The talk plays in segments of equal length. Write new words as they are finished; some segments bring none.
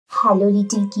Hello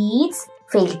little kids,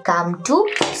 welcome to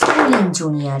Schooling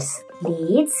Juniors.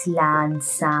 Let's learn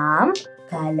some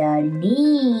color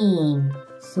name.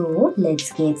 So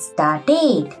let's get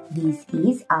started. This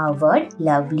is our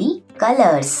lovely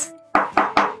colors.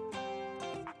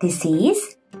 This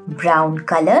is brown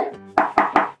color.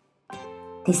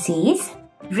 This is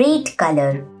red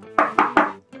color.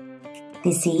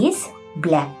 This is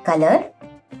black color.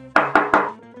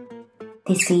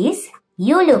 This is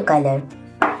yellow color.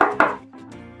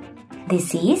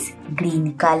 This is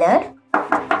green color.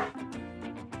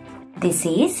 This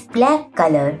is black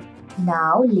color.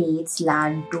 Now let's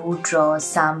learn to draw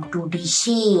some 2D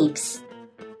shapes.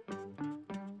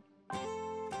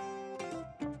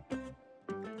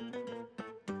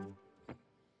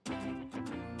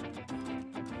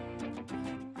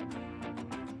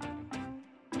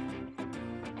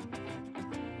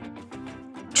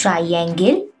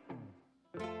 Triangle,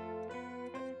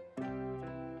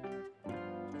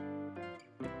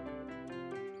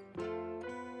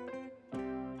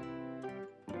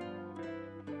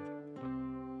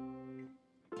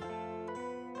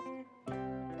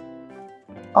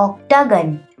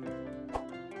 octagon,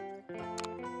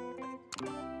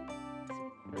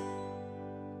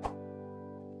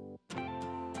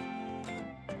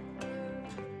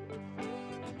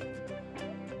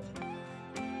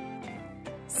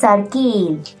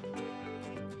 circle,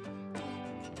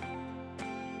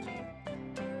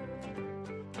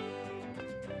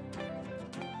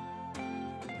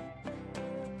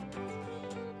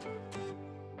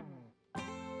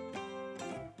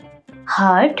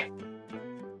 heart,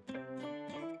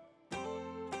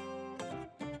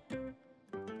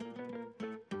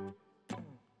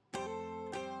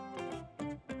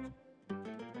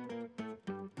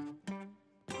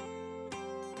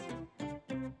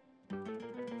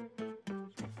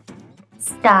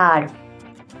 star,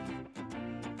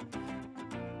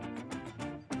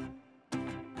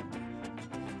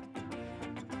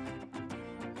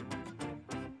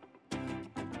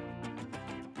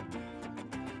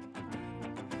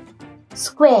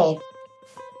 square,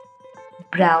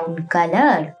 brown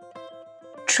color,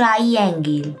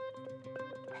 triangle,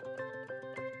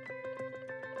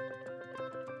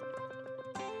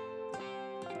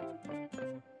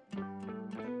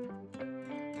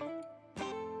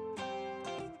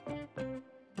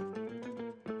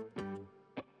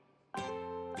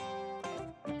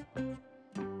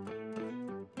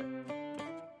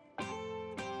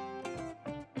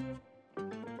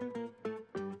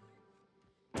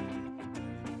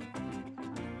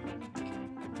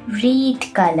 red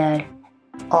color,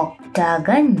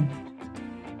 octagon,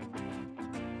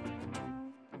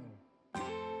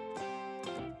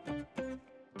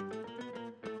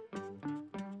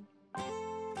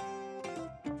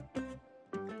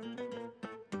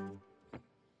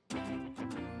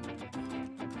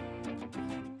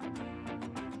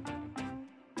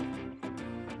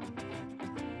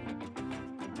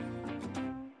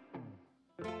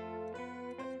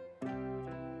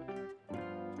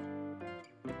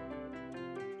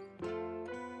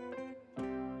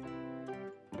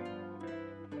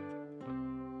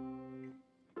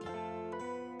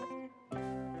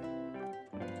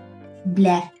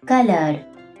 black color,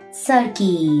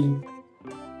 circle,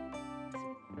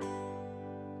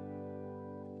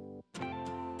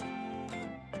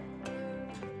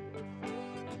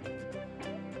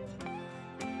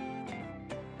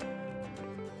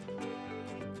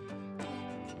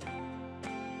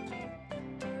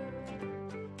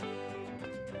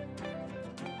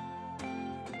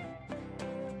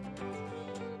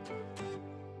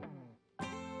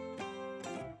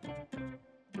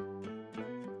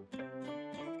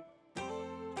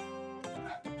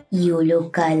 yellow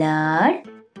color,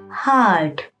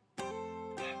 heart,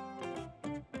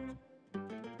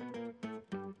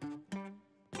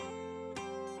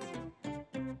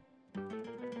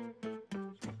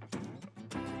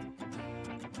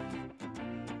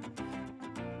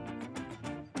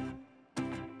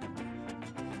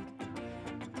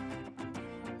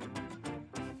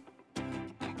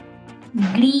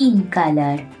 green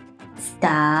color,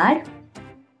 star,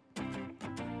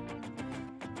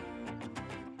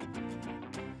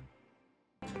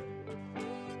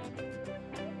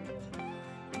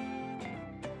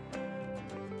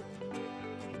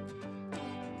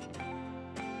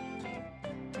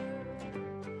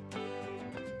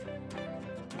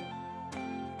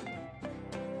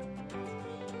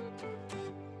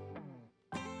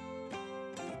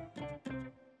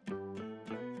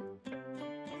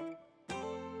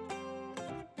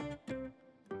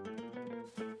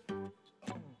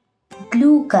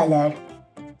 blue color,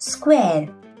 square,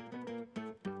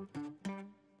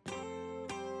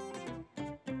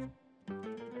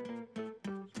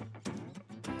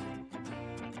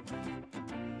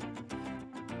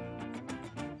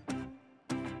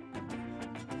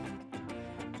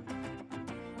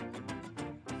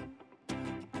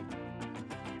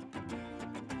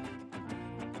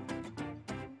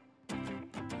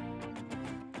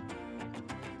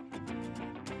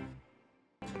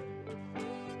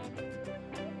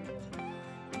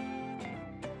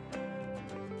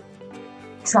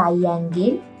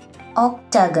 triangle,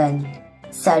 octagon,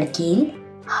 circle,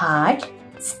 heart,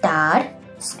 star,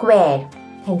 square.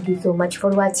 Thank you so much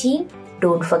for watching.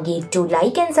 Don't forget to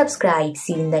like and subscribe.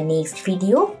 See you in the next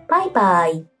video. Bye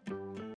bye.